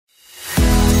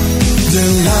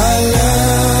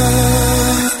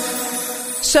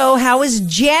So how is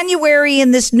January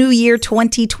in this new year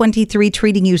 2023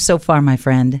 treating you so far, my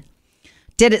friend?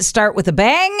 Did it start with a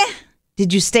bang?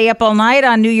 Did you stay up all night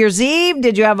on New Year's Eve?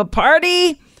 Did you have a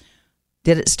party?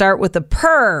 Did it start with a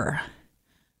purr?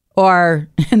 Or,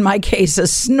 in my case, a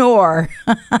snore?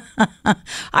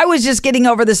 I was just getting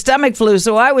over the stomach flu,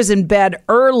 so I was in bed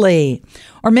early.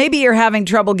 Or maybe you're having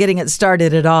trouble getting it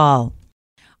started at all.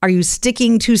 Are you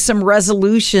sticking to some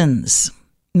resolutions?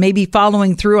 Maybe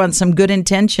following through on some good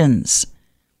intentions.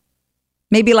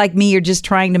 Maybe like me, you're just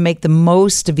trying to make the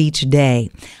most of each day.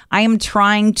 I am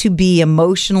trying to be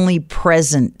emotionally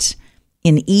present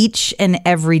in each and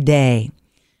every day.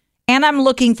 And I'm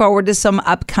looking forward to some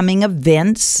upcoming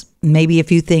events, maybe a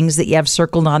few things that you have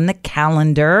circled on the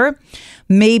calendar.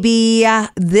 Maybe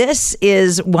this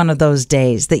is one of those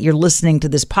days that you're listening to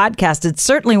this podcast. It's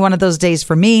certainly one of those days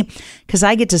for me because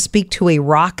I get to speak to a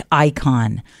rock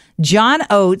icon. John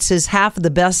Oates is half of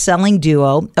the best-selling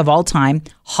duo of all time,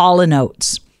 Hall &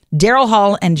 Oates. Daryl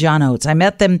Hall and John Oates. I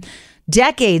met them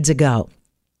decades ago.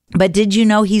 But did you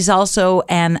know he's also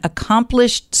an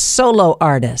accomplished solo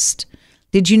artist?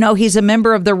 Did you know he's a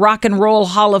member of the Rock and Roll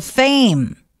Hall of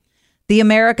Fame, the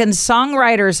American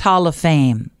Songwriters Hall of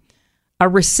Fame, a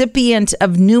recipient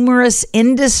of numerous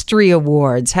industry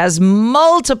awards, has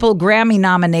multiple Grammy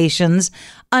nominations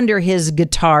under his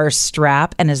guitar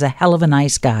strap, and is a hell of a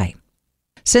nice guy.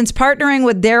 Since partnering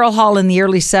with Daryl Hall in the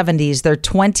early 70s, their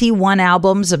 21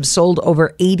 albums have sold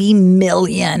over 80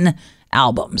 million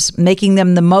albums, making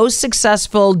them the most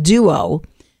successful duo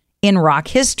in rock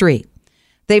history.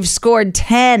 They've scored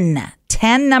 10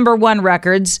 number one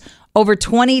records, over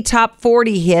 20 top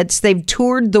 40 hits. They've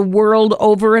toured the world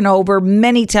over and over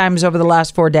many times over the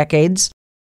last 4 decades.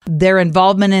 Their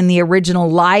involvement in the original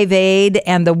Live Aid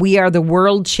and the We Are the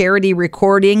World charity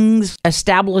recordings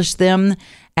established them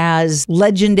as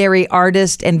legendary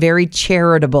artists and very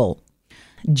charitable.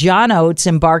 John Oates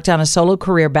embarked on a solo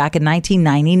career back in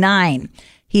 1999.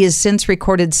 He has since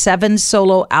recorded 7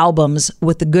 solo albums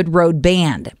with the Good Road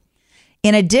Band.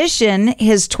 In addition,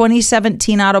 his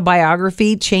 2017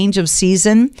 autobiography, Change of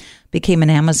Season, became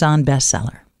an Amazon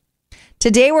bestseller.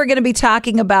 Today, we're going to be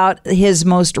talking about his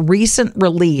most recent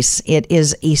release. It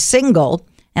is a single,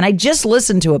 and I just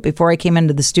listened to it before I came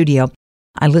into the studio.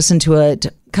 I listened to it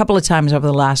a couple of times over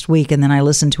the last week, and then I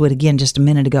listened to it again just a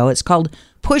minute ago. It's called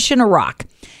Pushin' a Rock.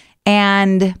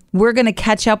 And we're going to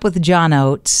catch up with John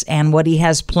Oates and what he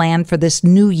has planned for this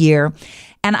new year.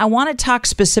 And I want to talk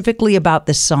specifically about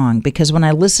this song because when I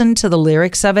listen to the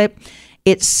lyrics of it,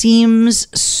 it seems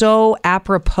so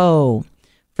apropos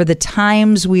for the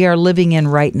times we are living in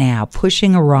right now,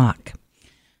 pushing a rock.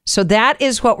 So that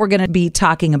is what we're going to be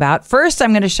talking about. First, I'm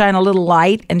going to shine a little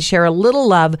light and share a little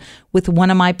love with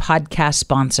one of my podcast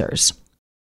sponsors.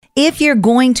 If you're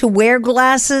going to wear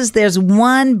glasses, there's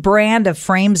one brand of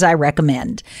frames I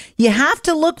recommend. You have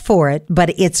to look for it,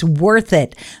 but it's worth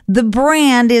it. The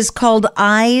brand is called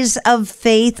Eyes of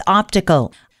Faith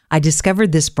Optical. I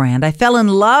discovered this brand. I fell in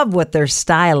love with their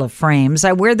style of frames.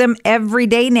 I wear them every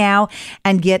day now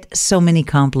and get so many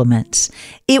compliments.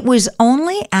 It was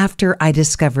only after I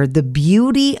discovered the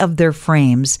beauty of their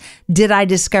frames did I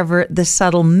discover the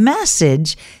subtle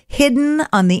message hidden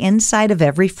on the inside of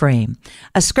every frame,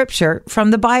 a scripture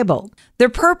from the Bible. Their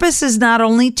purpose is not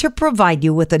only to provide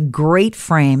you with a great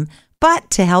frame, but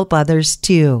to help others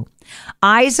too.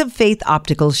 Eyes of Faith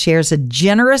Optical shares a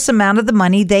generous amount of the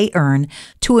money they earn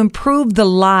to improve the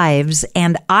lives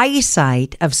and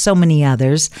eyesight of so many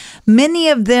others, many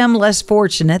of them less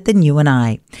fortunate than you and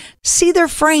I. See their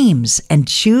frames and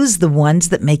choose the ones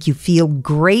that make you feel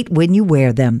great when you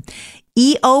wear them.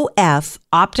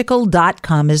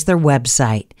 EOFoptical.com is their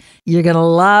website. You're going to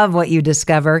love what you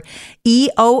discover.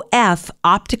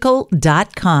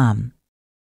 EOFoptical.com.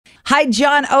 Hi,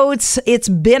 John Oates. It's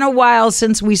been a while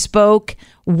since we spoke.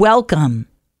 Welcome.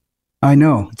 I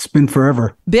know. It's been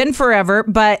forever. Been forever,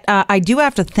 but I do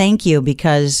have to thank you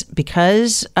because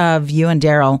of you and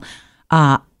Daryl,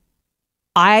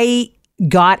 I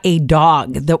got a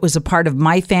dog that was a part of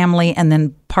my family and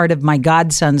then part of my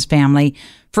godson's family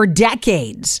for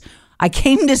decades. I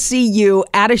came to see you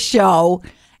at a show,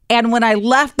 and when I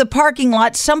left the parking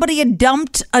lot, somebody had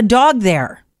dumped a dog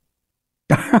there.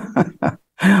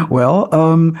 Well,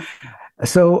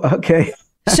 okay.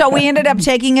 So we ended up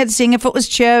taking it, seeing if it was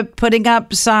chipped, putting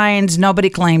up signs. Nobody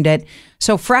claimed it.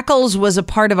 So Freckles was a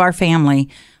part of our family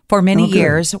for many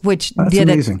years, which That's did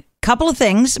amazing. a couple of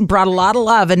things, brought a lot of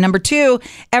love. And number 2,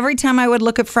 every time I would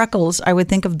look at Freckles, I would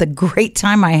think of the great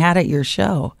time I had at your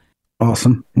show.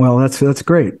 Awesome. Well, that's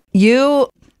great. You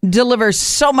deliver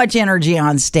so much energy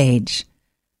on stage.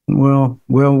 Well,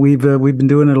 we've been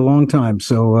doing it a long time.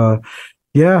 So,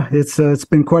 yeah, it's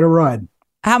been quite a ride.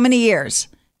 How many years?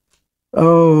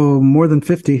 Oh, more than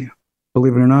 50,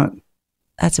 believe it or not.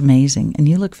 That's amazing. And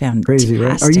you look fantastic. Crazy,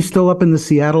 right? Are you still up in the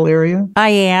Seattle area? I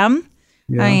am.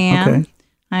 Yeah, I am. Okay.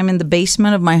 I'm in the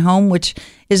basement of my home, which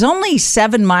is only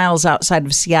 7 miles outside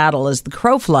of Seattle as the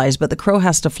crow flies, but the crow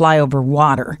has to fly over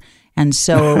water. And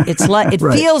so it's like it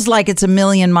Right. feels like it's a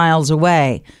million miles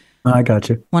away. I got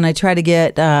you. When I try to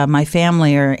get my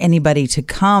family or anybody to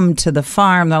come to the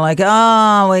farm, they're like,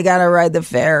 oh, we got to ride the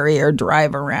ferry or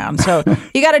drive around. So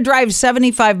you got to drive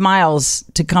 75 miles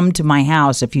to come to my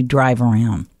house if you drive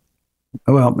around.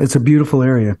 Well, it's a beautiful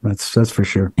area. That's for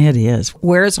sure. It is.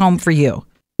 Where is home for you?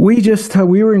 We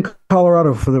were in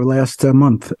Colorado for the last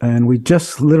month, and we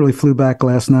just literally flew back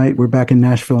last night. We're back in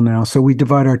Nashville now, so we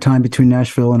divide our time between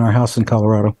Nashville and our house in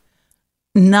Colorado.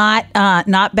 Not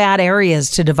bad areas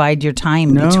to divide your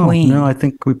time between. No, I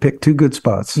think we picked two good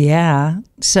spots. Yeah.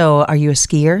 So are you a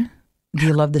skier? Do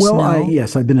you love the snow?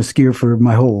 Yes, I've been a skier for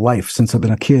my whole life since I've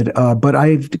been a kid. But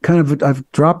I've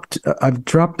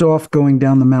dropped off going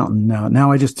down the mountain now.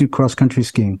 Now I just do cross country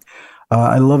skiing.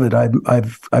 I love it.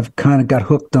 I've kind of got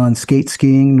hooked on skate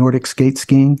skiing, Nordic skate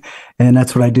skiing, and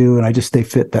that's what I do. And I just stay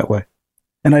fit that way.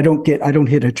 And I don't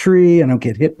hit a tree. I don't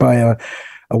get hit by a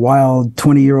wild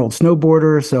 20-year-old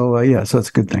snowboarder. So so it's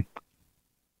a good thing.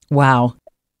 Wow.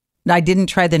 I didn't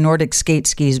try the Nordic skate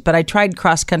skis, but I tried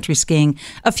cross country skiing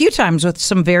a few times with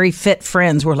some very fit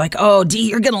friends. We're like, oh, Dee,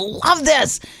 you're going to love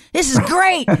this. This is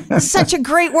great. It's such a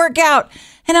great workout.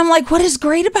 And I'm like, what is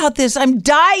great about this? I'm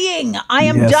dying. I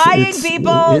am dying,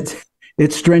 people.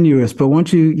 It's strenuous, but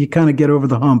once you kind of get over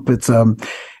the hump, it's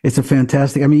a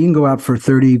fantastic. I mean, you can go out for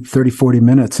 30, 40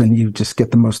 minutes and you just get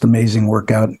the most amazing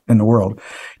workout in the world.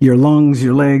 Your lungs,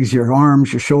 your legs, your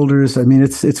arms, your shoulders. I mean,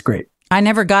 it's great. I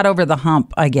never got over the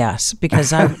hump, I guess,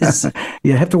 because I was...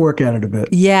 You have to work at it a bit.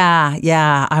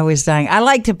 Yeah, I was dying. I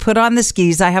like to put on the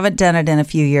skis. I haven't done it in a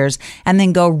few years. And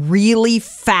then go really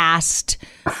fast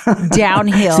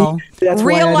downhill,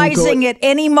 realizing at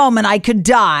any moment I could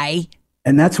die.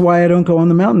 And that's why I don't go on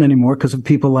the mountain anymore, because of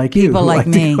people like you. People who like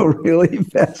me. To go really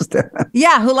fast.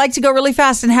 Yeah, who like to go really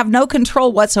fast and have no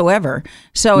control whatsoever.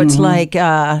 So it's like...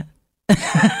 it's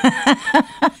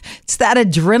that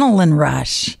adrenaline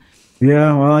rush.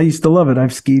 Yeah, well, I used to love it. I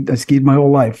skied my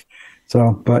whole life.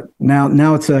 So, but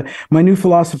now it's my new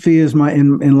philosophy is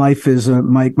in life is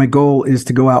my goal is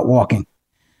to go out walking.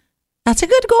 That's a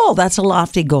good goal. That's a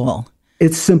lofty goal.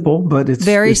 It's simple, but it's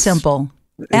very simple.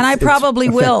 And I probably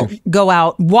will go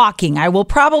out walking. I will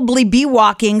probably be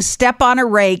walking, step on a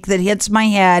rake that hits my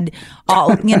head,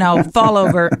 all, fall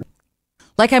over.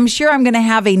 Like I'm sure I'm going to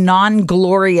have a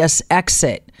non-glorious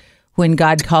exit when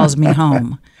God calls me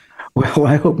home. Well,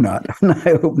 I hope not.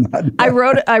 I hope not. I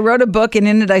wrote a book, and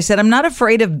in it I said, I'm not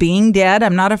afraid of being dead.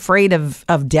 I'm not afraid of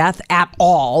death at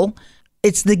all.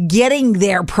 It's the getting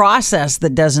there process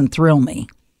that doesn't thrill me.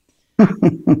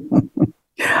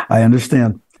 I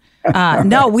understand.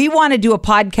 No, we want to do a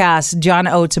podcast, John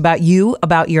Oates, about you,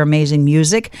 about your amazing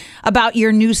music, about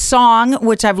your new song,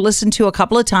 which I've listened to a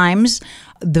couple of times.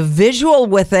 The visual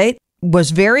with it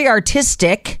was very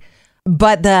artistic.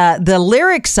 But the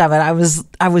lyrics of it, I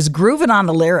was grooving on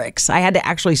the lyrics. I had to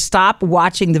actually stop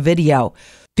watching the video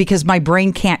because my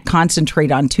brain can't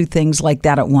concentrate on two things like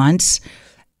that at once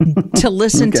to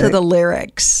listen to the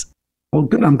lyrics. Well,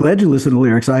 good. I'm glad you listened to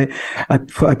lyrics. I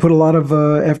put a lot of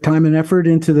time and effort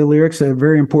into the lyrics. They're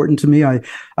very important to me. I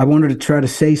wanted to try to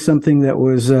say something that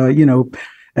was,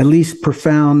 at least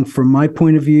profound from my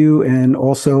point of view, and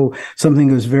also something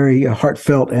that was very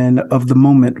heartfelt and of the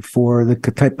moment for the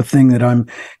type of thing that I'm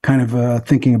kind of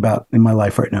thinking about in my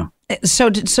life right now. So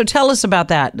tell us about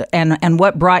that and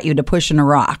what brought you to Pushing a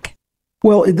Rock.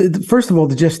 Well, first of all,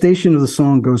 the gestation of the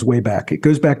song goes way back. It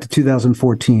goes back to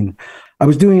 2014. I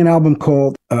was doing an album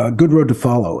called Good Road to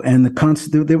Follow, and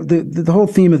the whole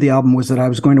theme of the album was that I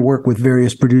was going to work with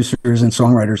various producers and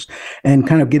songwriters and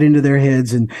kind of get into their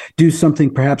heads and do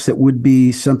something perhaps that would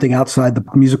be something outside the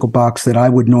musical box that I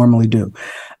would normally do.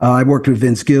 I worked with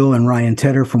Vince Gill and Ryan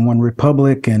Tedder from One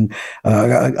Republic and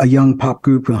a young pop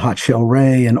group, Hot Shell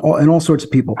Ray, and all sorts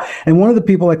of people. And one of the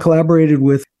people I collaborated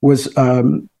with was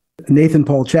Nathan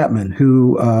Paul Chapman,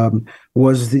 who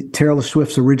was Taylor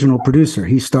Swift's original producer.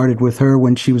 He started with her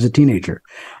when she was a teenager,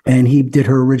 and he did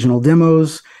her original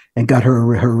demos and got her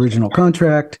original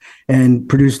contract and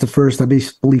produced the first, I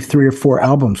believe, 3 or 4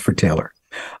 albums for Taylor.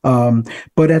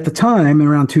 But at the time,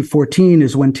 around 2014,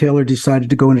 is when Taylor decided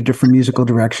to go in a different musical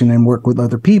direction and work with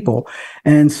other people.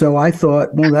 And so I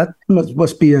thought, well, that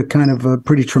must be a kind of a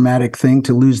pretty traumatic thing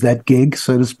to lose that gig,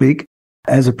 so to speak.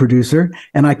 as a producer.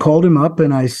 And I called him up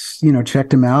and I,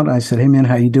 checked him out. I said, "Hey man,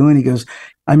 how you doing?" He goes,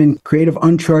 "I'm in creative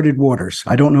uncharted waters.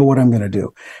 I don't know what I'm going to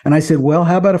do." And I said, "Well,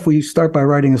 how about if we start by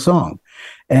writing a song?"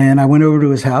 And I went over to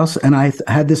his house and I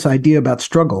had this idea about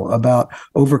struggle, about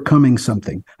overcoming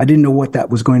something. I didn't know what that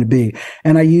was going to be.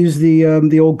 And I used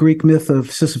the old Greek myth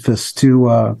of Sisyphus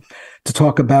to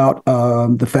talk about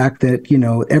the fact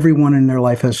that, everyone in their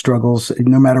life has struggles,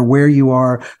 no matter where you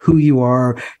are, who you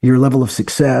are, your level of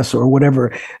success or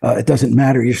whatever. It doesn't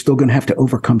matter. You're still going to have to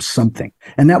overcome something.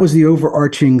 And that was the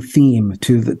overarching theme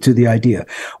to the idea.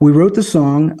 We wrote the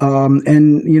song,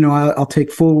 and, I'll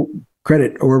take full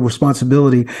credit or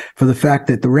responsibility for the fact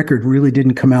that the record really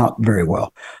didn't come out very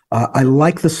well. I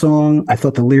like the song. I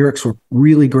thought the lyrics were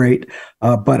really great,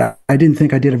 but I didn't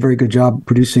think I did a very good job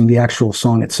producing the actual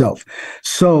song itself.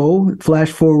 So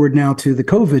flash forward now to the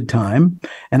COVID time,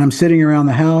 and I'm sitting around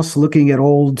the house looking at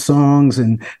old songs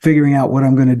and figuring out what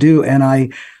I'm going to do. And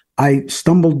I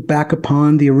stumbled back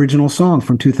upon the original song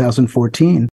from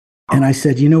 2014. And I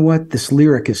said, you know what? This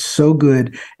lyric is so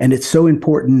good and it's so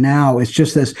important now. It's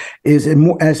just as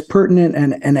pertinent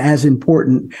and as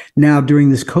important now during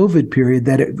this COVID period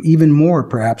even more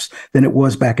perhaps than it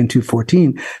was back in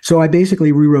 2014. So I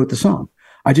basically rewrote the song.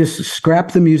 I just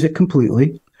scrapped the music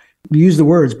completely, used the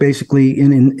words basically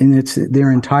in their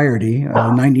entirety,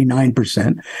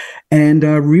 99%, and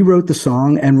rewrote the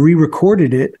song and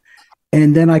re-recorded it.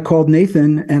 And then I called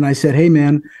Nathan and I said, "Hey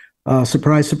man,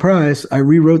 surprise, surprise, I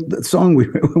rewrote the song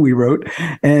we wrote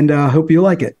and hope you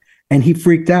like it." And he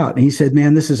freaked out. And he said,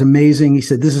 "Man, this is amazing." He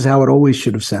said, "This is how it always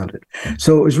should have sounded."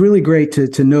 So it was really great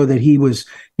to know that he was,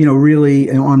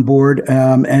 really on board.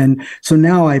 And so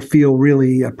now I feel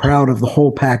really proud of the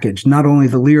whole package, not only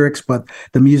the lyrics, but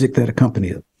the music that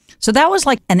accompanied it. So that was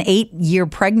like an 8-year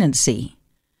pregnancy.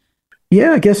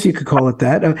 Yeah, I guess you could call it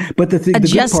that. But the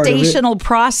gestational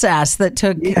process that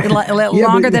took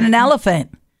longer than an elephant.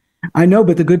 I know,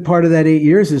 but the good part of that 8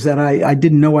 years is that I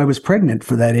didn't know I was pregnant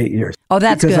for that 8 years. Oh,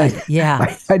 that's good.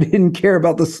 I didn't care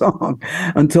about the song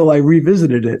until I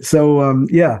revisited it. So,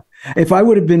 if I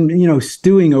would have been,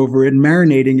 stewing over it and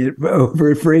marinating it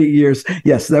over it for 8 years,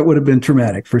 yes, that would have been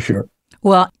traumatic for sure.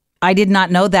 Well, I did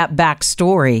not know that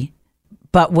backstory,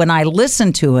 but when I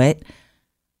listened to it,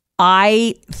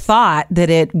 I thought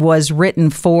that it was written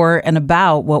for and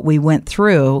about what we went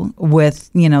through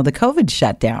with, the COVID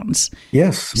shutdowns.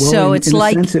 Yes. Well, so it's in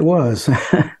like, a sense it was.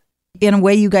 In a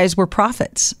way, you guys were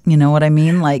prophets. You know what I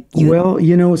mean?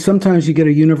 Sometimes you get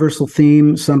a universal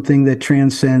theme, something that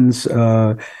transcends,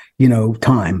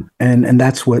 time. And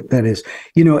that's what that is.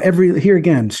 Here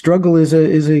again, struggle is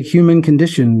a human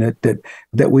condition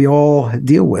that we all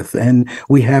deal with and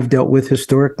we have dealt with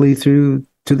historically to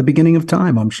the beginning of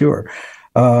time, I'm sure.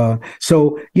 It's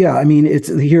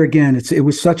here again. It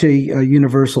was such a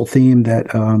universal theme that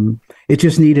it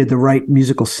just needed the right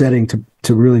musical setting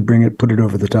to really put it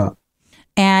over the top.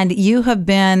 And you have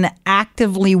been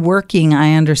actively working,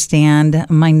 I understand.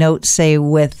 My notes say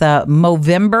with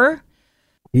Movember.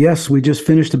 Yes, we just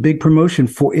finished a big promotion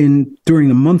during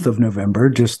the month of November,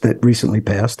 just that recently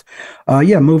passed.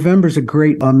 Movember is a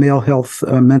great male health,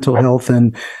 mental health,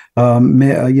 and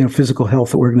physical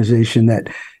health organization that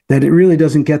it really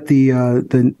doesn't get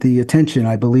the attention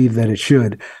I believe that it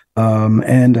should.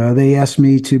 And they asked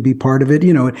me to be part of it.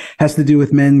 It has to do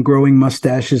with men growing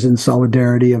mustaches in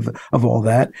solidarity of all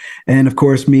that, and of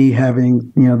course me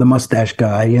having the mustache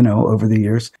guy over the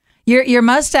years. Your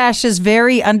mustache is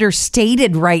very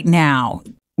understated right now.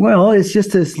 Well, it's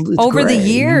just over gray, the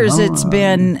years. It's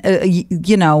been,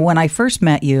 when I first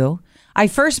met you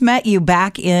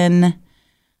back in,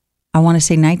 I want to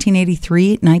say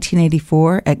 1983,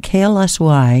 1984 at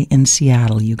KLSY in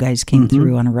Seattle. You guys came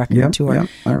through on a record tour.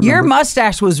 Yep, your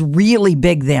mustache was really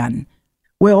big then.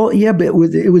 Well, yeah, but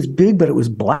it was big, but it was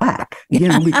black,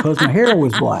 because my hair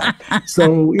was black.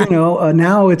 So,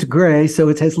 now it's gray, so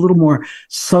it has a little more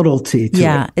subtlety to it.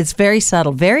 Yeah, it's very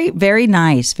subtle, very, very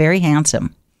nice, very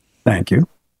handsome. Thank you.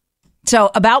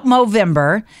 So about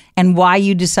Movember and why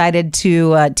you decided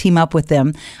to team up with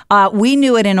them. We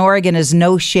knew it in Oregon as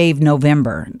No Shave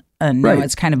November. And now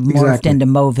it's kind of morphed into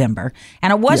Movember.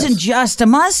 And it wasn't just a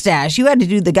mustache.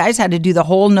 The guys had to do the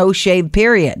whole no shave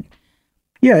period.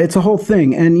 Yeah, it's a whole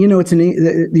thing. And,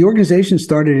 the organization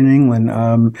started in England.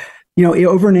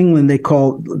 Over in England,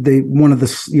 one of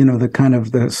the, the kind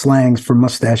of the slangs for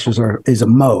mustaches is a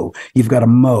mow. You've got a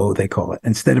mow, they call it.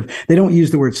 They don't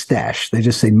use the word stash. They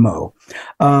just say mow.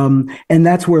 And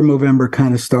that's where Movember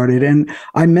kind of started. And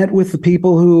I met with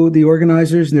the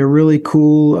organizers, and they're really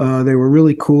cool. They were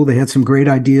really cool. They had some great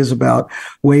ideas about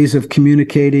ways of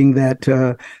communicating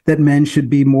that men should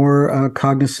be more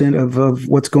cognizant of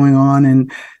what's going on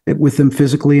and with them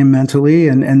physically and mentally.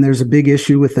 And there's a big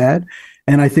issue with that.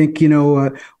 And I think,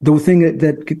 the thing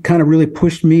that kind of really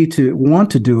pushed me to want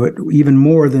to do it even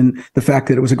more than the fact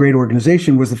that it was a great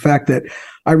organization was the fact that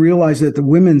I realized that the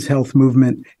women's health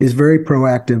movement is very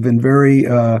proactive and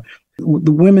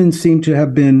the women seem to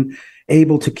have been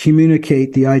able to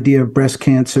communicate the idea of breast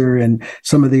cancer and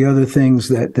some of the other things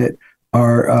that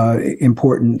are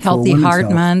important. Healthy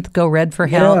Heart Month, Go Red for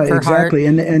Health. Yeah, exactly.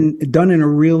 And done in a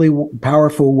really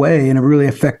powerful way, in a really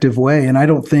effective way. And I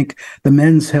don't think the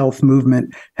men's health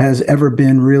movement has ever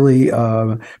been really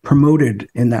promoted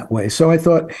in that way. So I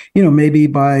thought, maybe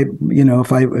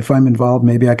if I'm involved,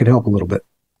 maybe I could help a little bit.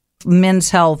 Men's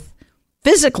health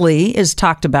physically is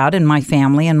talked about in my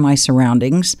family and my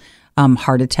surroundings,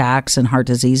 heart attacks and heart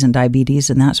disease and diabetes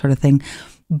and that sort of thing.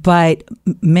 But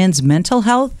men's mental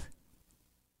health,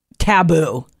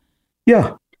 taboo.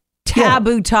 Yeah.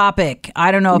 Taboo topic.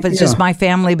 I don't know if it's just my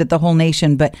family, but the whole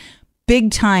nation, but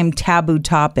big time taboo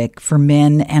topic for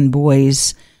men and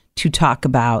boys to talk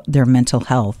about their mental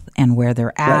health and where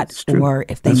they're at, or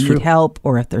if they need help,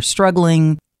 or if they're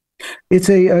struggling. It's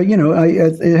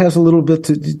it has a little bit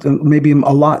maybe a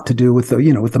lot to do with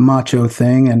the macho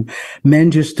thing, and men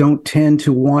just don't tend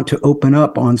to want to open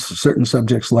up on certain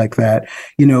subjects like that.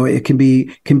 It can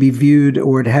be viewed,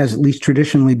 or it has at least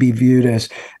traditionally be viewed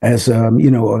as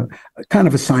a kind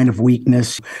of a sign of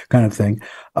weakness kind of thing.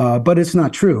 But it's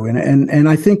not true. And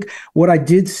I think what I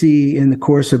did see in the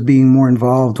course of being more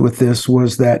involved with this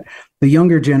was that the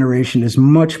younger generation is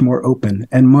much more open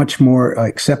and much more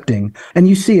accepting. And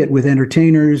you see it with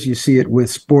entertainers, you see it with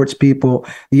sports people.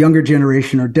 The younger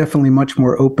generation are definitely much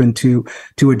more open to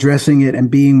addressing it and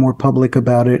being more public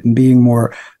about it and being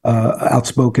more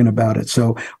outspoken about it.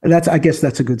 So I guess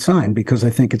that's a good sign, because I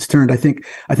think it's turned. I think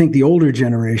the older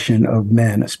generation of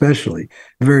men, especially,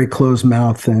 very closed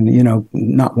mouth and,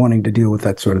 not wanting to deal with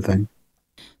that sort of thing.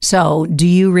 So do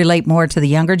you relate more to the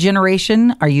younger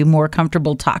generation? Are you more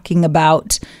comfortable talking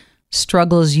about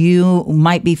struggles you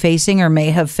might be facing or may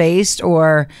have faced?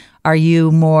 Or are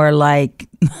you more like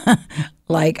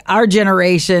our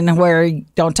generation, where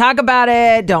don't talk about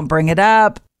it, don't bring it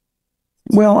up?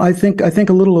 Well, I think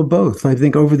a little of both. I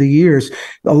think over the years,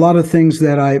 a lot of things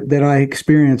that I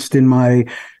experienced in my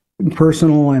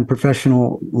personal and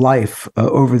professional life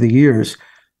over the years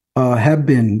have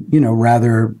been,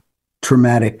 rather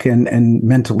traumatic and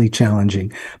mentally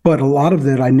challenging. But a lot of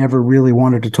that I never really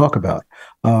wanted to talk about.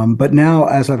 But now,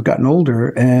 as I've gotten older,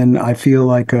 and I feel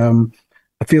like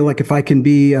if I can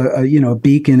be a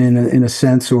beacon in a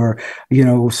sense, or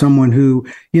someone who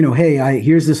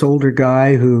here's this older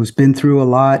guy who's been through a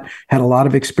lot, had a lot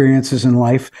of experiences in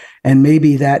life, and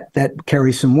maybe that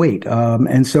carries some weight.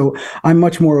 And so I'm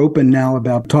much more open now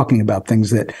about talking about things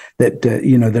that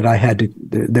I had to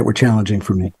that were challenging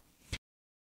for me.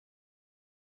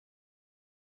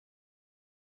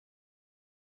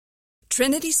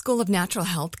 Trinity School of Natural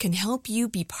Health can help you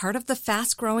be part of the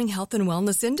fast-growing health and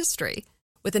wellness industry.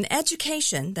 With an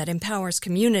education that empowers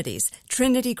communities,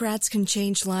 Trinity grads can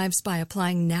change lives by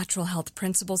applying natural health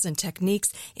principles and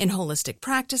techniques in holistic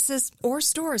practices or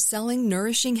stores selling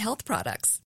nourishing health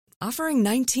products. Offering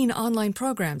 19 online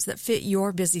programs that fit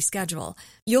your busy schedule,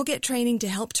 you'll get training to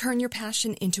help turn your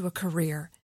passion into a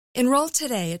career. Enroll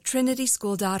today at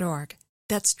trinityschool.org.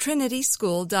 That's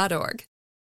trinityschool.org.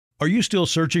 Are you still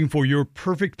searching for your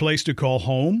perfect place to call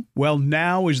home? Well,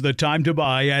 now is the time to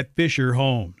buy at Fisher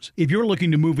Homes. If you're looking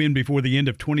to move in before the end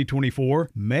of 2024,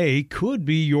 May could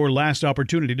be your last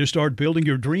opportunity to start building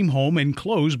your dream home and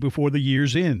close before the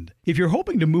year's end. If you're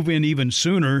hoping to move in even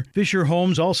sooner, Fisher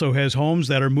Homes also has homes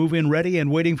that are move-in ready and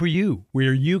waiting for you,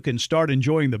 where you can start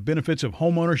enjoying the benefits of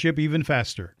homeownership even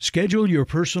faster. Schedule your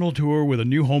personal tour with a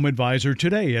new home advisor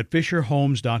today at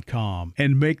FisherHomes.com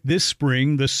and make this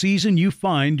spring the season you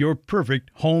find your perfect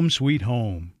home sweet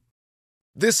home.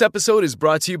 This episode is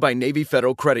brought to you by Navy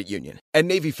Federal Credit Union. At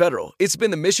Navy Federal, it's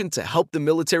been the mission to help the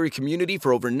military community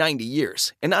for over 90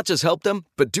 years. And not just help them,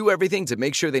 but do everything to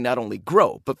make sure they not only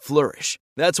grow, but flourish.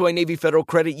 That's why Navy Federal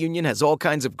Credit Union has all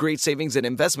kinds of great savings and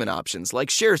investment options like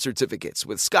share certificates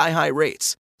with sky-high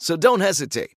rates. So don't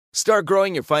hesitate. Start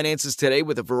growing your finances today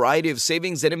with a variety of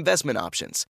savings and investment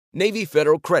options. Navy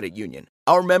Federal Credit Union.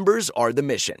 Our members are the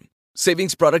mission.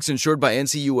 Savings products insured by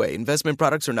NCUA. Investment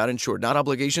products are not insured, not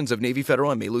obligations of Navy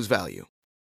Federal and may lose value.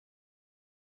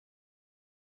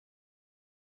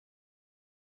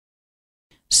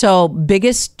 So,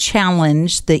 biggest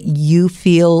challenge that you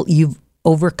feel you've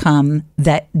overcome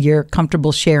that you're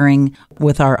comfortable sharing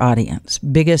with our audience?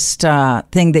 Biggest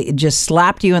thing that just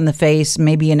slapped you in the face,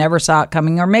 maybe you never saw it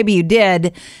coming, or maybe you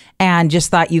did and just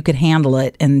thought you could handle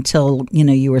it until,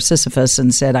 you were Sisyphus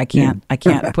and said, I can't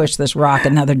push this rock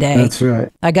another day. That's right.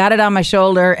 I got it on my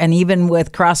shoulder, and even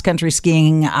with cross-country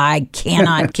skiing, I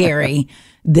cannot carry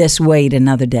this weight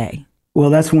another day. Well,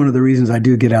 that's one of the reasons I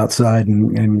do get outside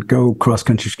and go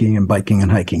cross-country skiing and biking and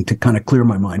hiking to kind of clear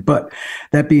my mind. But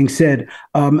that being said,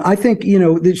 I think,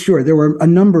 sure, there were a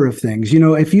number of things.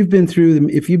 If you've been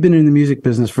in the music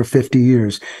business for 50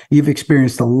 years, you've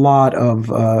experienced a lot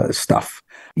of stuff.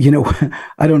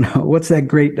 I don't know, what's that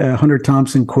great Hunter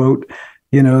Thompson quote?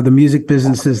 The music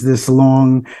business is this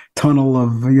long tunnel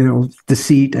of,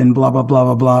 deceit and blah, blah, blah,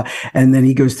 blah, blah. And then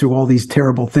he goes through all these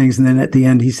terrible things. And then at the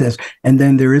end, he says, and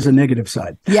then there is a negative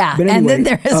side. Yeah. But anyway, and then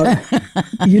there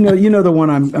is you know the one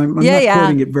I'm not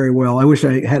quoting it very well. I wish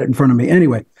I had it in front of me.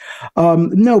 Anyway,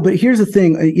 no, but here's the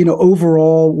thing,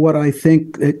 overall, what I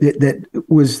think that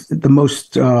was the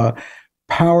most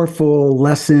powerful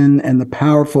lesson and the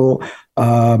powerful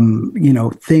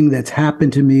thing that's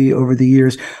happened to me over the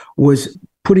years was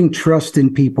putting trust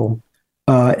in people,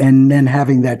 and then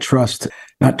having that trust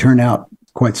not turn out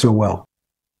quite so well.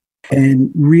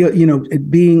 And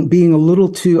being a little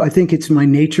too, I think it's my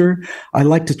nature. I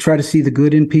like to try to see the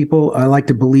good in people. I like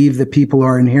to believe that people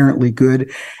are inherently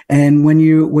good. And when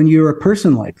you're a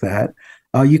person like that,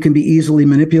 you can be easily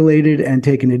manipulated and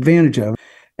taken advantage of.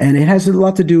 And it has a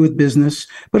lot to do with business,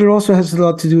 but it also has a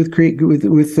lot to do with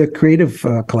creative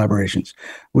collaborations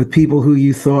with people who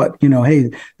you thought, hey,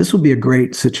 this will be a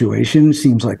great situation.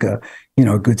 Seems like a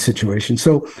good situation.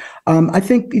 So I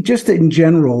think just in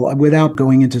general, without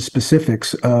going into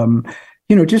specifics,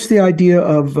 just the idea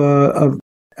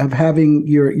of having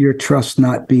your trust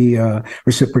not be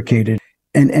reciprocated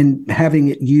and having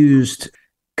it used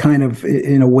kind of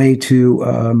in a way to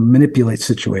manipulate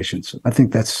situations. I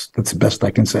think that's the best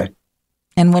I can say.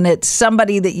 And when it's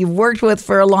somebody that you've worked with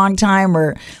for a long time,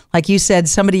 or like you said,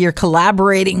 somebody you're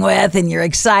collaborating with and you're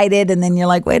excited, and then you're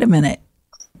like, wait a minute,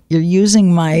 you're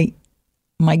using my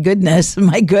goodness,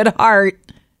 my good heart,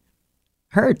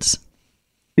 hurts.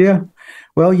 Yeah.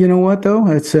 Well, you know what though?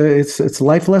 It's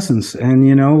life lessons. And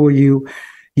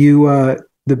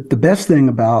the best thing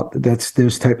about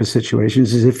those type of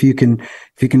situations is if you can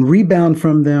rebound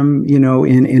from them,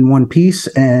 in one piece,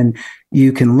 and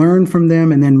you can learn from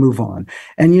them and then move on.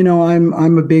 And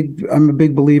I'm a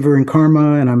big believer in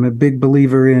karma, and I'm a big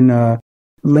believer in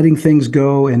letting things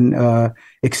go and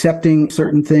accepting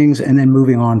certain things and then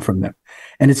moving on from them.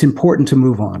 And it's important to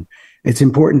move on. It's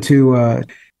important to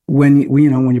when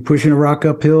you're pushing a rock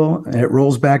uphill and it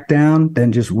rolls back down,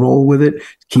 then just roll with it.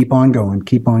 Keep on going.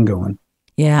 Keep on going.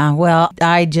 Yeah, well,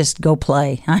 I just go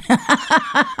play.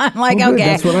 I'm like, okay,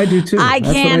 that's what I do too. I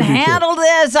can't handle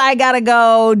this. I got to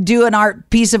go do an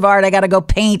piece of art. I got to go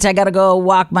paint. I got to go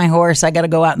walk my horse. I got to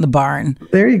go out in the barn.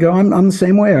 There you go. I'm the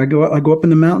same way. I go up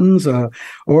in the mountains,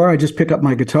 or I just pick up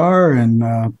my guitar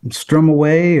and strum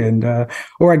away, and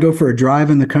or I go for a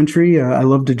drive in the country. I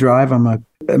love to drive. I'm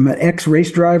an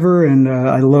ex-race driver, and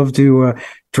I love to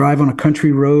drive on a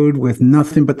country road with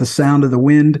nothing but the sound of the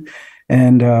wind.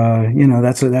 And,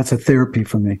 that's a therapy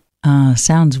for me.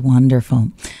 Sounds wonderful.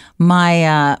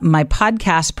 My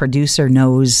podcast producer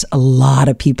knows a lot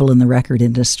of people in the record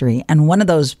industry. And one of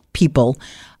those people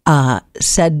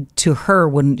said to her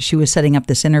when she was setting up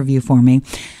this interview for me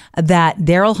that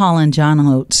Daryl Hall and John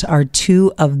Oates are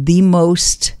two of the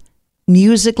most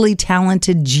musically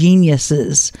talented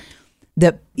geniuses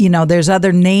that, there's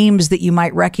other names that you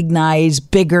might recognize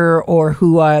bigger or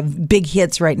who have big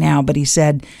hits right now. But he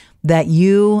said that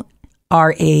you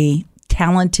are a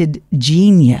talented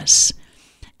genius.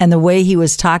 And the way he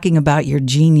was talking about your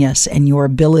genius and your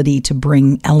ability to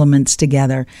bring elements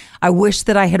together, I wish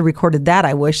that I had recorded that.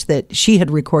 I wish that she had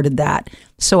recorded that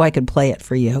so I could play it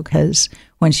for you. Because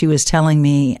when she was telling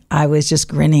me, I was just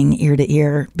grinning ear to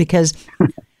ear, because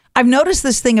I've noticed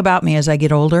this thing about me as I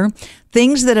get older.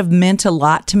 Things that have meant a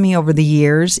lot to me over the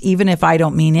years, even if I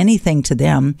don't mean anything to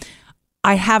them,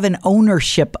 I have an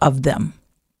ownership of them.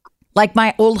 Like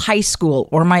my old high school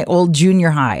or my old junior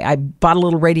high. I bought a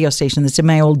little radio station that's in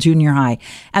my old junior high.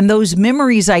 And those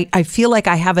memories, I feel like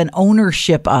I have an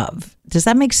ownership of. Does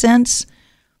that make sense?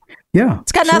 Yeah.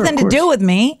 It's got nothing to do with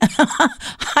me.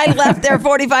 I left there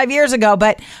 45 years ago.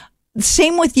 But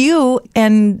same with you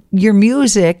and your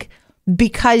music.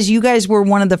 because you guys were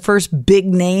one of the first big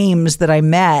names that I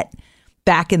met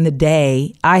back in the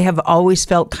day, I have always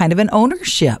felt kind of an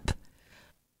ownership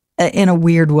in a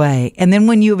weird way. And then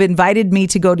when you've invited me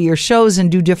to go to your shows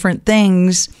and do different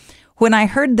things, when I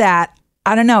heard that,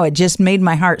 I don't know, it just made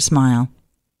my heart smile.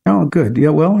 Oh, good. Yeah,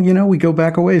 well, we go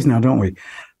back a ways now, don't we?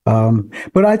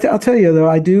 But I'll tell you, though,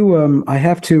 I do, I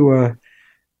have to,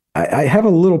 I have a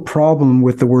little problem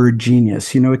with the word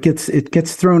genius. It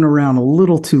gets thrown around a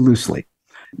little too loosely.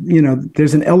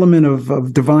 There's an element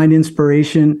of divine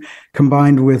inspiration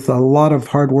combined with a lot of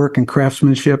hard work and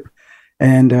craftsmanship.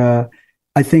 And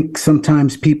I think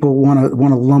sometimes people want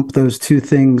to lump those two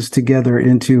things together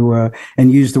into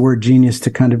and use the word genius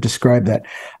to kind of describe that.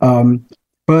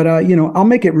 But I'll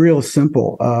make it real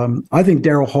simple. I think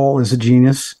Daryl Hall is a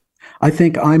genius. I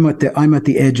think I'm at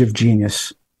the edge of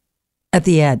genius. At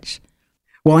the edge.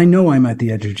 Well, I know I'm at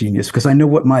the edge of genius because I know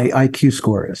what my IQ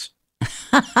score is.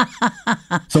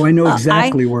 So I know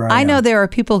exactly where I am. I know there are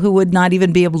people who would not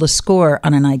even be able to score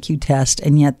on an IQ test,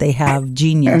 and yet they have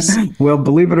genius. Well,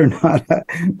 believe it or not,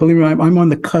 I'm on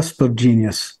the cusp of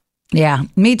genius. Yeah,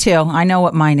 me too. I know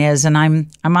what mine is, and I'm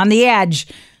on the edge,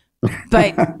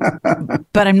 but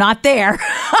I'm not there.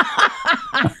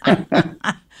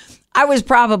 I was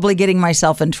probably getting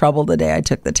myself in trouble the day I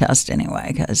took the test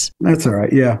anyway, because that's all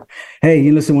right. Yeah. Hey,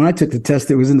 listen, when I took the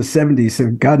test, it was in the 70s. So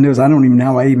God knows, I don't even know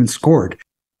how I even scored.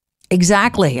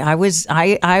 Exactly. I was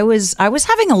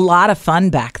having a lot of fun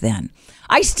back then.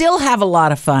 I still have a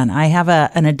lot of fun. I have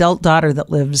an adult daughter that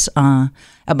lives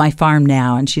at my farm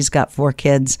now, and she's got 4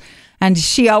 kids. And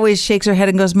she always shakes her head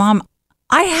and goes, "Mom,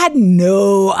 I had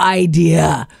no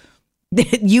idea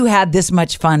that you had this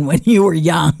much fun when you were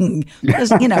young."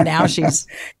 Because, now she's...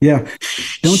 Yeah.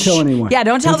 Don't tell anyone. Yeah,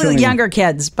 don't tell the younger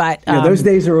kids. But those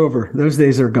days are over. Those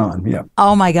days are gone. Yeah.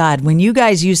 Oh, my God. When you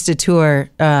guys used to tour,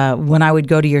 when I would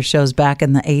go to your shows back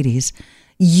in the 80s,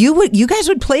 you guys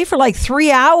would play for like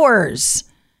 3 hours.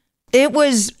 It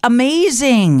was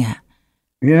amazing.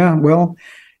 Yeah, well...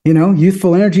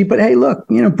 youthful energy. But hey, look,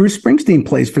 Bruce Springsteen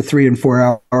plays for 3 and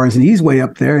 4 hours, and he's way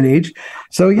up there in age.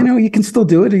 So, you can still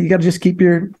do it. You got to just keep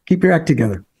your act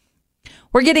together.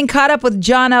 We're getting caught up with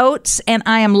John Oates, and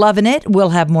I am loving it.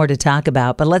 We'll have more to talk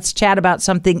about, but let's chat about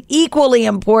something equally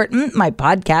important, my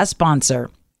podcast sponsor.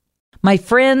 My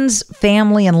friends,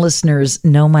 family, and listeners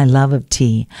know my love of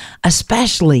tea,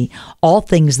 especially all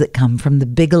things that come from the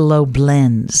Bigelow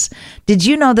blends. Did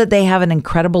you know that they have an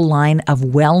incredible line of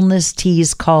wellness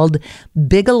teas called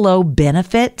Bigelow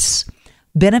Benefits?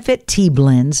 Benefit tea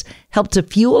blends help to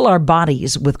fuel our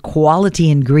bodies with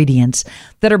quality ingredients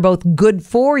that are both good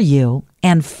for you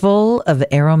and full of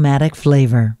aromatic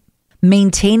flavor.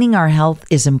 Maintaining our health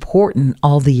is important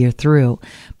all the year through,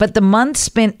 but the months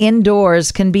spent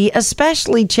indoors can be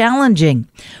especially challenging.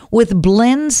 With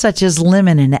blends such as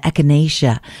lemon and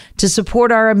echinacea to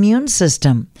support our immune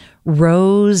system,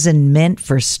 rose and mint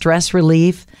for stress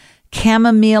relief,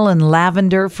 chamomile and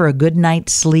lavender for a good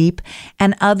night's sleep,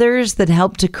 and others that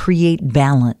help to create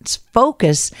balance,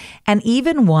 focus, and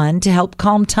even one to help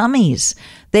calm tummies.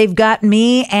 They've got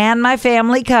me and my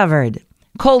family covered.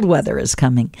 Cold weather is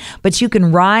coming, but you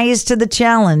can rise to the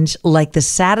challenge like the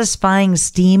satisfying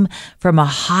steam from a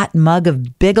hot mug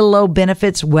of Bigelow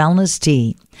Benefits wellness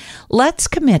tea. Let's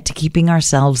commit to keeping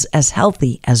ourselves as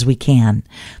healthy as we can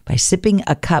by sipping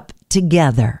a cup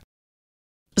together.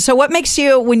 So what makes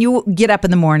you, when you get up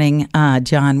in the morning,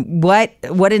 John, what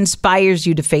inspires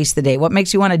you to face the day? What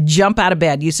makes you want to jump out of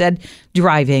bed? You said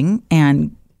driving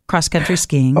and cross-country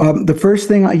skiing. The first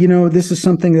thing, this is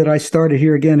something that I started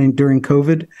here again during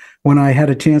COVID when I had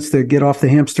a chance to get off the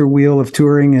hamster wheel of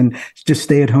touring and just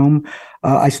stay at home.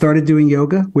 I started doing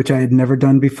yoga, which I had never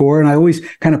done before. And I always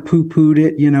kind of poo-pooed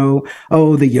it,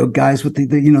 the yoga guys with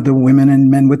the women and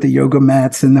men with the yoga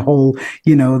mats and the whole,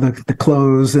 the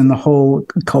clothes and the whole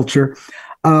culture.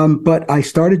 But I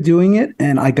started doing it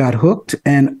and I got hooked,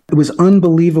 and it was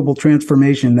unbelievable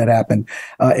transformation that happened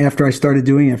after I started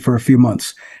doing it for a few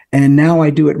months. And now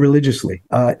I do it religiously.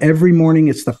 Every morning,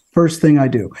 it's the first thing I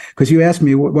do. Because you asked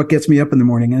me what gets me up in the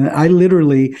morning. And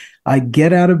I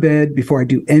get out of bed before I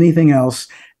do anything else.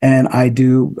 And I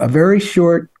do a very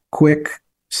short, quick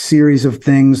series of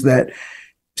things that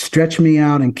stretch me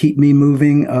out and keep me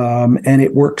moving. And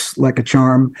it works like a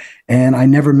charm. And I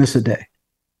never miss a day.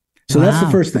 So That's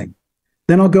the first thing.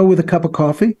 Then I'll go with a cup of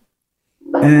coffee.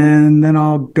 And then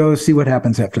I'll go see what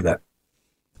happens after that.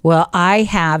 Well, I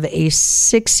have a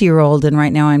 6-year-old, and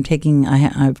right now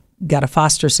I've got a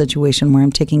foster situation where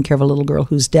I'm taking care of a little girl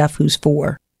who's deaf, who's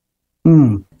 4.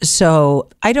 So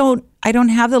I don't I don't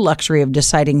have the luxury of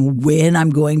deciding when I'm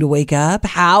going to wake up,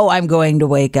 how I'm going to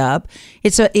wake up.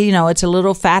 It's a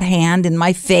little fat hand in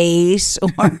my face,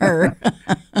 or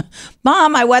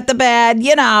Mom, I wet the bed,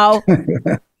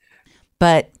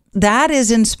 But that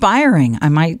is inspiring. I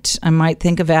might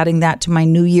think of adding that to my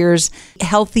New Year's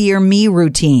healthier me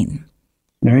routine.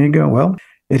 There you go. Well,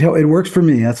 it works for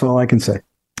me. That's all I can say.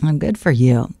 I'm good for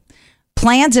you.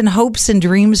 Plans and hopes and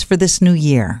dreams for this new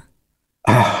year.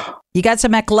 You got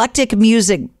some eclectic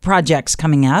music projects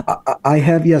coming up. I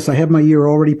have my year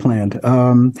already planned.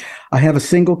 I have a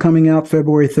single coming out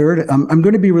February 3rd. I'm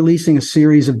going to be releasing a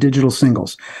series of digital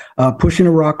singles. Pushin'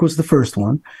 a Rock was the first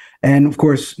one. And of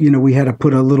course, we had to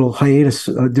put a little hiatus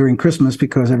during Christmas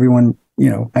because everyone,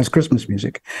 has Christmas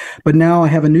music. But now I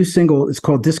have a new single. It's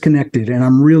called Disconnected, and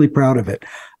I'm really proud of it.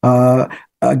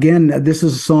 Again, this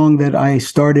is a song that I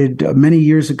started many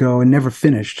years ago and never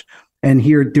finished. And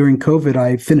here during COVID,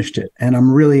 I finished it, and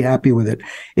I'm really happy with it.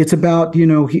 It's about,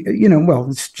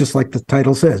 it's just like the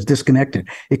title says, disconnected.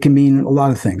 It can mean a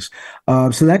lot of things.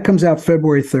 So that comes out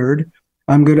February 3rd.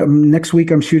 Next week,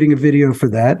 I'm shooting a video for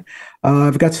that.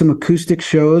 I've got some acoustic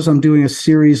shows. I'm doing a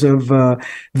series of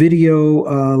video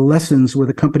lessons with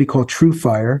a company called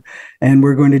TrueFire. And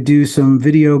we're going to do some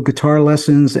video guitar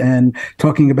lessons and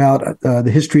talking about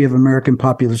the history of American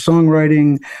popular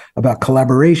songwriting, about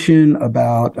collaboration,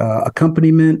 about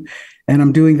accompaniment. And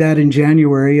I'm doing that in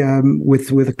January with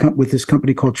this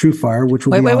company called TrueFire, which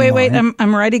will wait.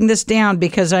 I'm writing this down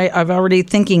because I've already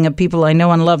thinking of people I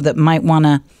know and love that might want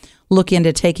to look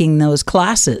into taking those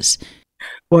classes.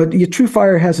 Well,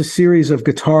 TrueFire has a series of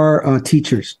guitar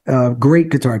teachers, great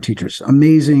guitar teachers,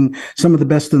 amazing, some of the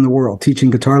best in the world,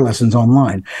 teaching guitar lessons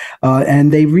online.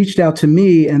 And they reached out to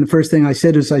me, and the first thing I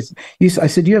said is, I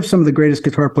said, you have some of the greatest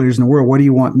guitar players in the world. What do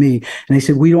you want me? And they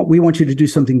said, we want you to do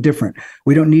something different.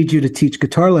 We don't need you to teach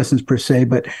guitar lessons per se,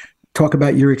 but talk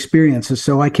about your experiences.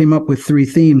 So I came up with 3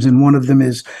 themes, and one of them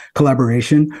is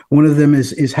collaboration. One of them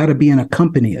is how to be an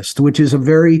accompanist, which is a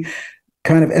very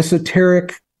kind of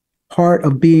esoteric part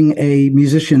of being a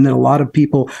musician that a lot of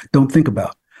people don't think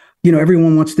about.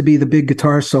 Everyone wants to be the big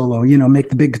guitar solo, make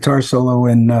the big guitar solo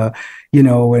and,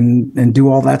 and do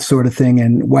all that sort of thing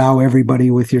and wow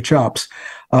everybody with your chops.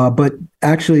 But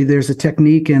actually there's a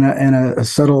technique and a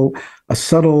subtle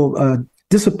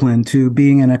discipline to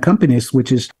being an accompanist,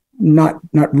 which is not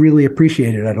really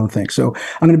appreciated, I don't think. So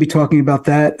I'm going to be talking about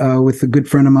that with a good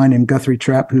friend of mine named Guthrie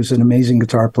Trapp, who's an amazing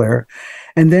guitar player.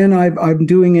 And then I'm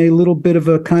doing a little bit of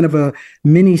a kind of a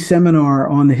mini seminar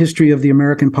on the history of the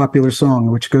American popular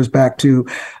song, which goes back to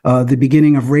the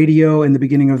beginning of radio and the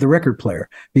beginning of the record player,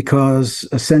 because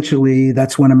essentially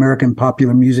that's when American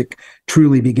popular music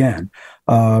truly began.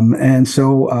 And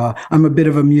so I'm a bit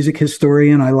of a music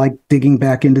historian. I like digging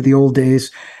back into the old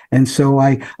days. And so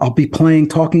I'll be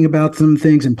talking about some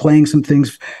things and playing some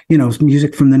things,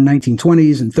 music from the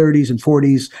 1920s and 30s and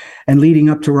 40s and leading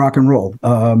up to rock and roll.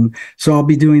 So I'll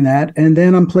be doing that. And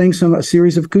then I'm playing a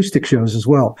series of acoustic shows as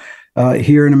well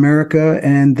here in America.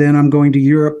 And then I'm going to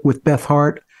Europe with Beth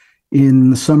Hart in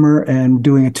the summer and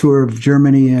doing a tour of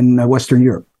Germany and Western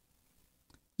Europe.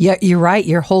 Yeah, you're right.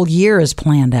 Your whole year is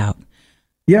planned out.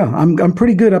 Yeah, I'm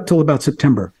pretty good up till about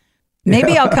September.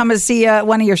 Maybe I'll come and see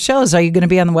one of your shows. Are you going to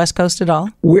be on the West Coast at all?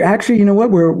 We're actually, you know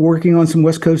what? We're working on some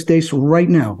West Coast dates right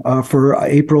now for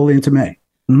April into May.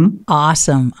 Mm-hmm.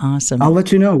 Awesome. I'll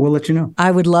let you know. We'll let you know. I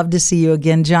would love to see you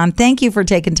again, John. Thank you for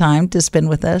taking time to spend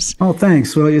with us. Oh,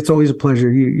 thanks. Well, it's always a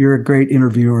pleasure. You're a great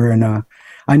interviewer, and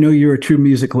I know you're a true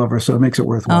music lover, so it makes it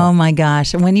worthwhile. Oh, my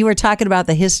gosh. And when you were talking about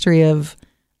the history of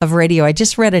radio, I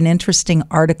just read an interesting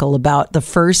article about the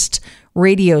first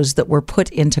radios that were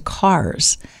put into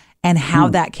cars and how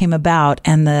that came about.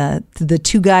 And the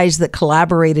 2 guys that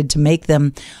collaborated to make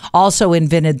them also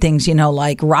invented things,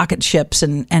 like rocket ships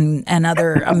and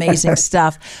other amazing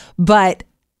stuff. But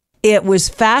it was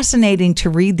fascinating to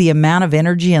read the amount of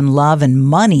energy and love and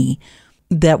money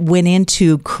that went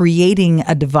into creating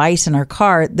a device in our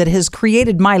car that has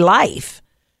created my life.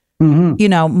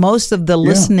 Mm-hmm. Most of the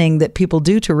listening that people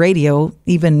do to radio,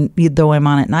 even though I'm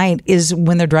on at night, is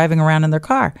when they're driving around in their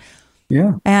car.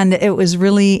 Yeah. And it was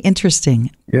really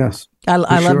interesting. Yes. I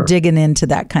love digging into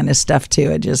that kind of stuff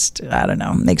too. It just, I don't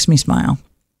know, makes me smile.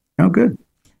 Oh, good.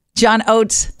 John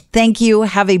Oates, thank you.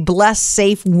 Have a blessed,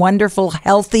 safe, wonderful,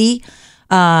 healthy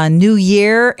new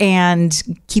year, and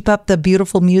keep up the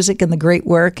beautiful music and the great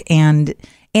work. And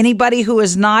anybody who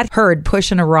has not heard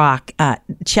Pushin' a Rock,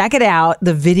 check it out.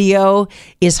 The video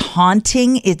is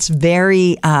haunting. It's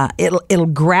very, it'll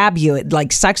grab you. It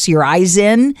like sucks your eyes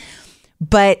in,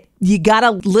 but you got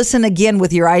to listen again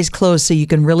with your eyes closed so you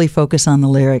can really focus on the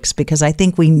lyrics, because I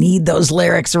think we need those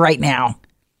lyrics right now.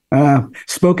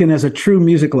 Spoken as a true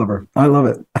music lover. I love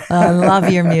it. I love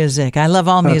your music. I love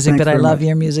all music, but I love much.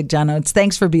 your music, John Oates.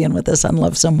 Thanks for being with us on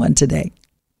Love Someone today.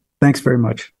 Thanks very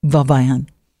much. Bye-bye, hon.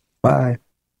 Bye.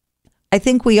 I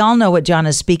think we all know what John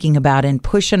is speaking about in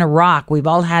Pushing a Rock. We've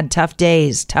all had tough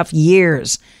days, tough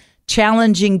years,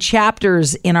 challenging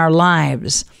chapters in our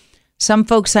lives. Some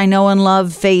folks I know and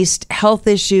love faced health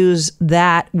issues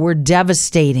that were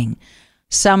devastating.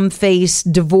 Some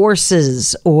faced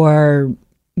divorces or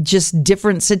just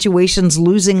different situations,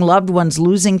 losing loved ones,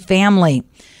 losing family.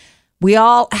 We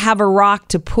all have a rock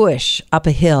to push up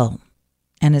a hill,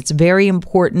 and it's very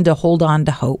important to hold on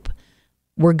to hope.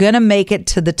 We're going to make it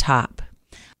to the top.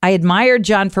 I admire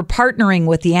John for partnering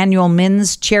with the annual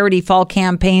men's charity fall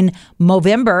campaign,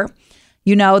 Movember.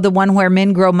 You know, the one where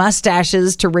men grow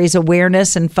mustaches to raise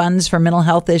awareness and funds for mental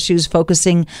health issues,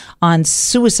 focusing on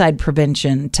suicide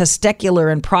prevention,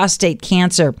 testicular and prostate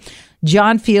cancer.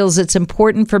 John feels it's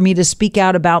important for me to speak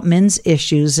out about men's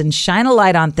issues and shine a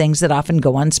light on things that often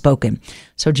go unspoken.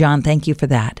 So, John, thank you for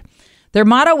that. Their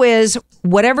motto is,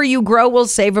 whatever you grow will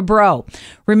save a bro.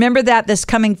 Remember that this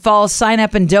coming fall. Sign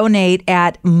up and donate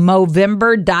at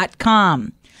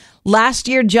Movember.com. Last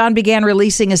year, John began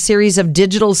releasing a series of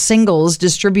digital singles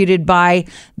distributed by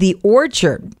The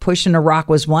Orchard. Pushing a Rock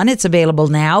was one. It's available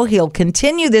now. He'll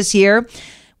continue this year.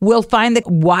 We'll find the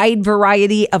wide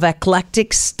variety of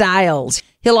eclectic styles.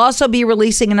 He'll also be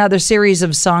releasing another series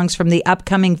of songs from the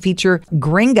upcoming feature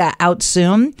Gringa out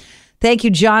soon. Thank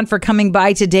you, John, for coming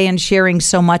by today and sharing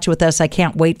so much with us. I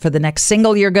can't wait for the next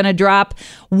single you're going to drop.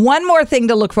 One more thing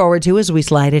to look forward to as we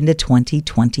slide into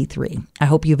 2023. I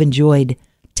hope you've enjoyed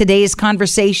today's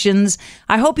conversations.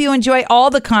 I hope you enjoy all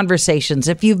the conversations.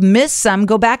 If you've missed some,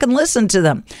 go back and listen to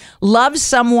them. Love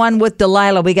Someone with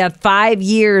Delilah. We got 5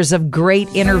 years of great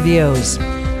interviews.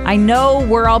 I know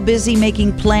we're all busy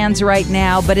making plans right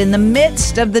now, but in the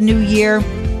midst of the new year,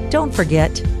 don't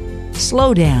forget,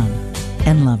 slow down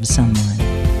and love someone.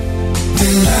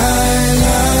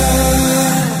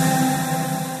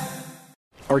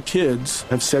 Our kids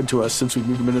have said to us since we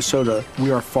moved to Minnesota,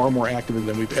 we are far more active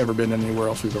than we've ever been anywhere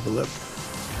else we've ever lived.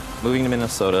 Moving to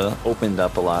Minnesota opened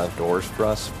up a lot of doors for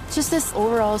us. Just this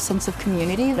overall sense of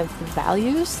community, of the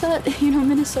values that,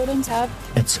 Minnesotans have.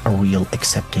 It's a real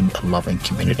accepting, loving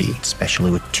community,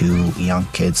 especially with 2 young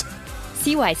kids.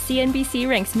 See why CNBC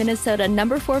ranks Minnesota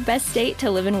number 4 best state to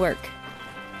live and work.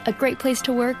 A great place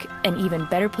to work, an even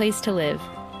better place to live.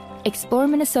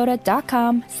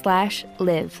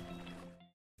 ExploreMinnesota.com/live.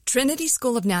 Trinity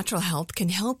School of Natural Health can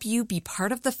help you be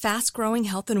part of the fast-growing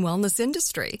health and wellness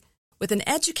industry. With an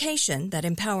education that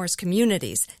empowers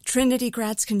communities, Trinity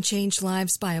grads can change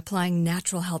lives by applying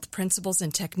natural health principles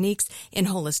and techniques in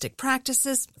holistic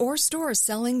practices or stores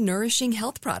selling nourishing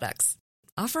health products.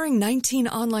 Offering 19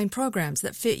 online programs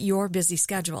that fit your busy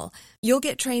schedule, you'll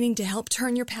get training to help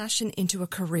turn your passion into a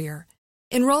career.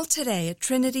 Enroll today at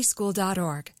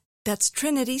trinityschool.org. That's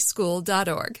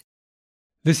trinityschool.org.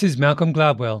 This is Malcolm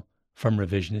Gladwell from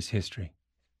Revisionist History.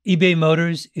 eBay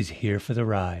Motors is here for the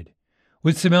ride.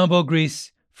 With some elbow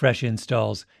grease, fresh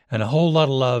installs, and a whole lot of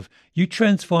love, you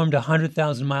transformed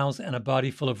 100,000 miles and a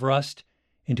body full of rust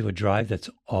into a drive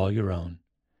that's all your own.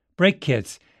 Brake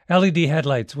kits, LED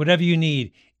headlights, whatever you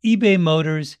need, eBay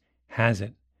Motors has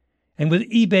it. And with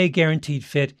eBay Guaranteed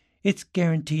Fit, it's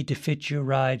guaranteed to fit your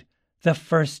ride the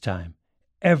first time,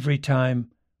 every time,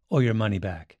 or your money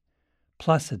back.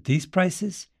 Plus, at these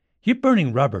prices, you're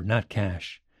burning rubber, not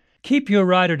cash. Keep your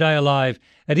ride or die alive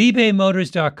at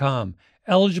ebaymotors.com.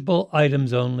 Eligible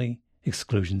items only.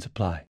 Exclusions apply.